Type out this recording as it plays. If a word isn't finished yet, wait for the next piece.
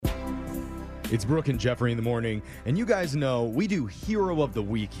It's Brooke and Jeffrey in the morning, and you guys know we do Hero of the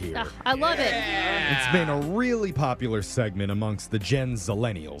Week here. Ugh, I love it. It's been a really popular segment amongst the Gen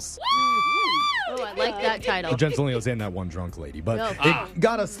Zillennials. Oh, I like that title. The Gen Zillennials and that one drunk lady. But No. it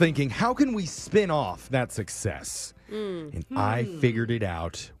got us thinking, how can we spin off that success? And I figured it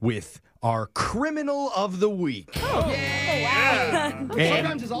out with our Criminal of the Week. Oh, wow. And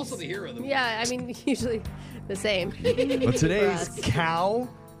Sometimes it's also the hero of the week. Yeah, I mean, usually the same. but today's cow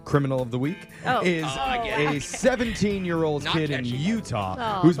Criminal of the Week is a 17-year-old Not kid in catchy. Utah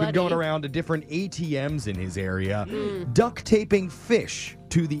Oh, who's been buddy. going around to different ATMs in his area, duct taping fish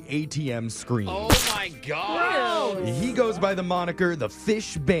to the ATM screen. Oh my god. He goes by the moniker the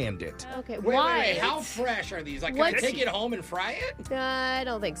Fish Bandit. Okay, Wait, why? wait, how fresh are these? Like, can What? I take it home and fry it? I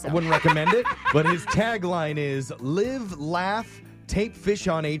don't think so. I wouldn't recommend it, but his tagline is live, laugh, tape fish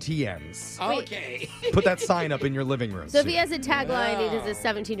on ATMs. Okay. Put that sign up in your living room. So if he soon. has a tagline, it is a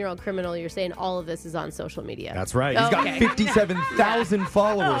 17-year-old criminal, you're saying all of this is on social media. That's right. He's got Okay. 57,000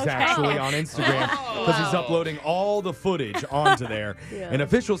 followers actually on Instagram because he's Wow. uploading all the footage onto there. Yeah. And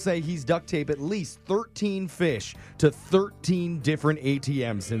officials say he's duct taped at least 13 fish to 13 different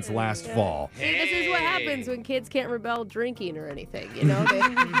ATMs since last fall. See, this is what happens when kids can't rebel drinking or anything. You know,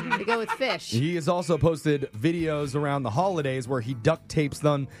 they go with fish. He has also posted videos around the holidays where he duct tapes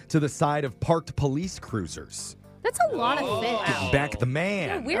them to the side of parked police cruisers. That's a lot of fish. Back the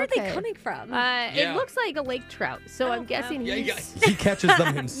man. Where are they Okay. coming from? It Yeah. looks like a lake trout, so I'm guessing Yeah, you he's... He catches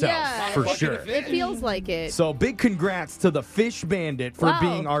them himself, Yeah. for Bucket sure. of fish. It feels like it. So big congrats to the Fish Bandit for Wow.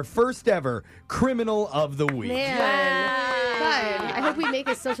 being our first ever Criminal of the Week. Man. God, I hope we make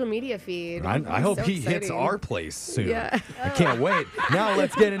a social media feed. I hope So he hits exciting. our place soon. Yeah. I can't wait. Now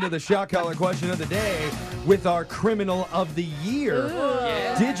let's get into the shot collar question of the day with our Criminal of the Year,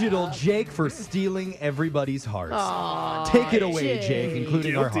 Digital Jake, for stealing everybody's hearts. Take it away, Jake,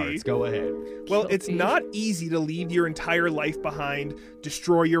 including our Guilty. hearts. Go ahead. Well, it's not easy to leave your entire life behind,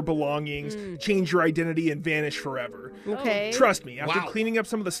 destroy your belongings, change your identity, and vanish forever. Okay. Trust me, after Wow. cleaning up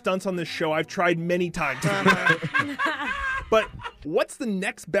some of the stunts on this show, I've tried many times. But what's the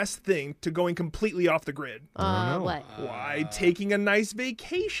next best thing to going completely off the grid? What? Why, taking a nice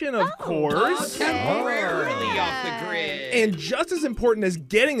vacation, of course. Temporarily off the grid. And just as important as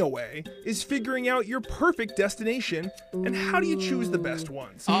getting away is figuring out your perfect destination and how do you choose the best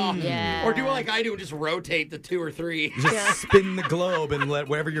ones. Yeah. Or do like I do and just rotate the 2 or 3. Just spin the globe and let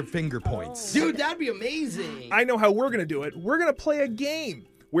wherever your finger points. Dude, that'd be amazing. I know how we're going to do it. We're going to play a game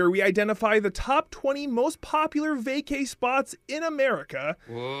where we identify the top 20 most popular vacay spots in America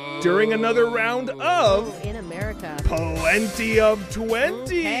during another round of In America. Plenty of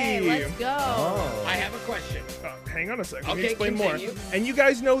 20. Hey, let's go. I have a question. Hang on a second. Let me Okay, explain continue. more. And you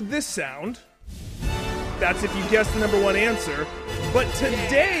guys know this sound. That's if you guess the number one answer. But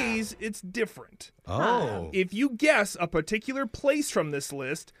today's, it's different. Oh. If you guess a particular place from this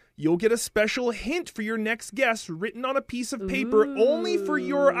list, you'll get a special hint for your next guess written on a piece of paper only for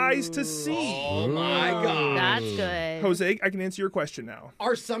your eyes to see. Oh my god. That's good. Jose, I can answer your question now.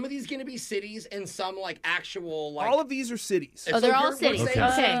 Are some of these going to be cities and some like actual like? All of these are cities. Oh, they're all we're cities. saying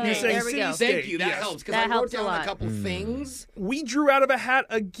Okay. city Okay, You're saying there we go. city, Thank you. That yes. helps because That I wrote helps a down lot. a couple things. We drew out of a hat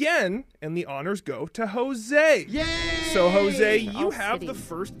again, and the honors go to Jose. Yay! So, Jose, you All have the cities.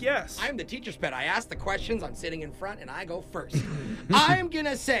 first guess. I'm the teacher's pet. I ask the questions. I'm sitting in front, and I go first. I'm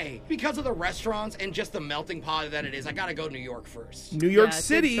gonna say because of the restaurants and just the melting pot that it is, I gotta go New York first. New York Yeah, good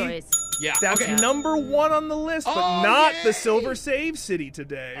City. choice. Yeah. That's okay. number one on the list, but Oh, not yay! the Silver Save City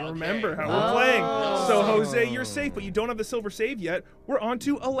today. Okay. Remember how Oh. we're playing. So, Jose, you're safe, but you don't have the Silver Save yet. We're on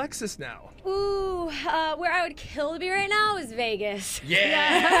to Alexis now. Ooh, where I would kill to be right now is Vegas.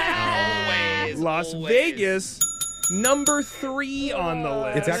 Yeah. Always. Las always. Vegas, number 3 on the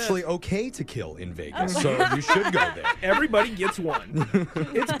list. It's actually okay to kill in Vegas, so you should go there. Everybody gets one.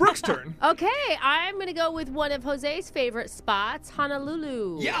 It's Brooke's turn. Okay, I'm going to go with one of Jose's favorite spots,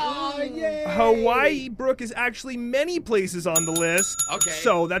 Honolulu. Yeah. Yay. Hawaii, Brooke, is actually many places on the list. Okay.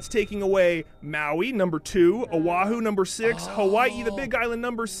 So that's taking away Maui, number 2, Oahu, number 6, Hawaii, the Big Island,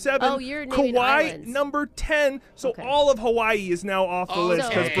 number 7, Oh, you're naming Kauai, islands. number 10. So Okay. all of Hawaii is now off the list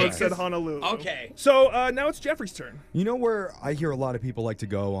because Okay. Brooke said Honolulu. Okay. So now it's Jeffrey's turn. You know where I hear a lot of people like to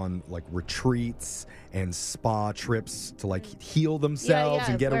go on like retreats and spa trips to like heal themselves yeah,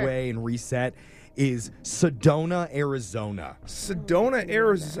 and get where? away and reset is Sedona, Arizona. Sedona,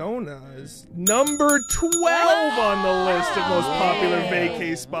 Arizona is number 12 on the list of most popular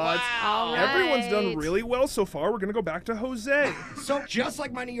vacay spots. All Everyone's done right. really well so far. We're going to go back to Jose. So just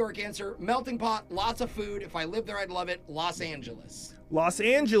like my New York answer, melting pot, lots of food. If I lived there, I'd love it. Los Angeles. Los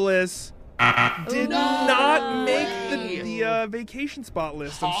Angeles, did not make the vacation spot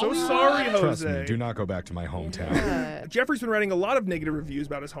list. I'm so sorry, Jose. Trust me, do not go back to my hometown. Jeffrey's been writing a lot of negative reviews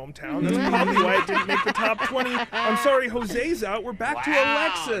about his hometown. That's probably why it didn't make the top 20. I'm sorry, Jose's out. We're back to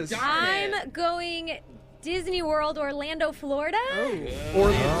Alexis. I'm going Disney World, Orlando, Florida.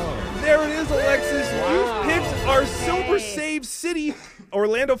 There it is, Alexis. You've picked our Silver Save City.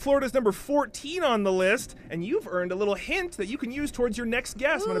 Orlando, Florida's number 14 on the list, and you've earned a little hint that you can use towards your next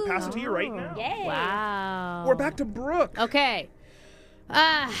guess. I'm going to pass it to you right now. Yay. Wow. We're back to Brooke. Okay.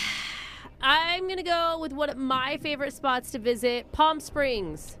 I'm going to go with one of my favorite spots to visit, Palm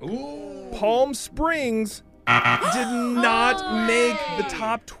Springs. Palm Springs did not make the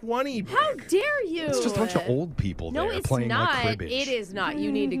top 20. Brooke. How dare you? It's just a bunch of old people No, there it's playing not. like cribbage. It is not.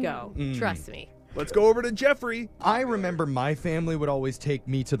 You need to go. Trust me. Let's go over to Jeffrey. I remember my family would always take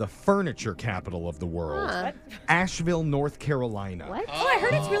me to the furniture capital of the world, Asheville, North Carolina. What? Oh, I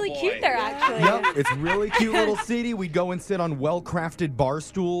heard it's really cute there, actually. Yep, it's a really cute little city. We'd go and sit on well-crafted bar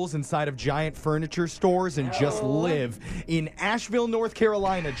stools inside of giant furniture stores and just live in Asheville, North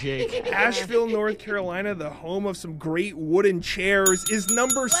Carolina, Jake. Asheville, North Carolina, the home of some great wooden chairs, is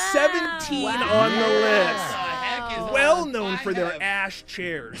number 17 on the list. Well known for their ash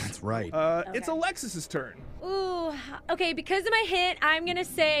chairs. That's right. It's Alexis's turn. Ooh, okay, because of my hint, I'm going to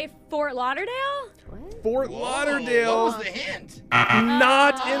say Fort Lauderdale. Fort Lauderdale, What was the hint?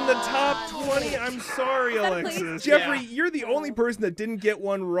 not in the top 20. I'm sorry, Alexis. please? Jeffrey, you're the only person that didn't get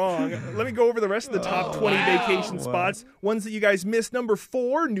one wrong. Let me go over the rest of the top 20 vacation spots. Ones that you guys missed. Number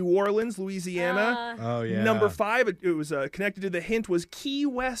 4, New Orleans, Louisiana. Oh, yeah. Number 5, it was connected to the hint, was Key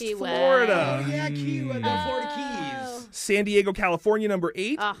West, Key West. Florida. Yeah, the Florida Keys. San Diego, California, number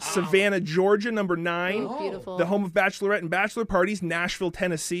 8. Savannah, Georgia, number 9. Oh, beautiful. The home of bachelorette and bachelor parties, Nashville,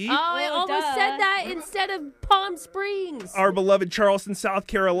 Tennessee. Oh, I Oh, almost duh. said that instead of Palm Springs. Our beloved Charleston, South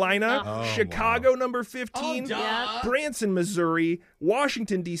Carolina. Oh, Chicago, number 15. duh. Branson, Missouri.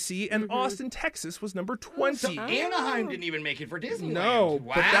 Washington, D.C. And Austin, Texas was number 20. Anaheim didn't even make it for Disneyland. No,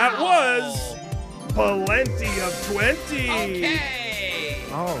 wow. but that was plenty of 20. Okay.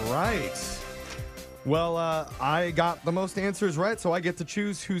 All right. Well, I got the most answers right, so I get to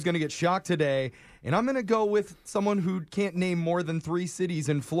choose who's going to get shocked today. And I'm going to go with someone who can't name more than 3 cities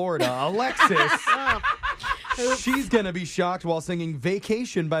in Florida, Alexis. She's going to be shocked while singing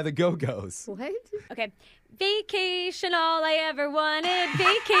Vacation by the Go-Go's. What? Okay. Vacation, all I ever wanted.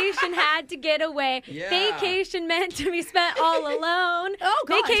 Vacation, had to get away. Yeah. Vacation meant to be spent all alone. Oh,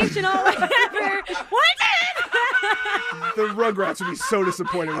 God. Vacation, all I ever wanted. The Rugrats would be so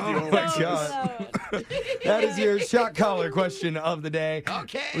disappointed with you. Oh, my Alexis. God. That is your shock collar question of the day.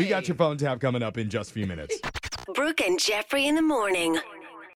 Okay. We got your phone tap coming up in just a few minutes. Brooke and Jeffrey in the morning.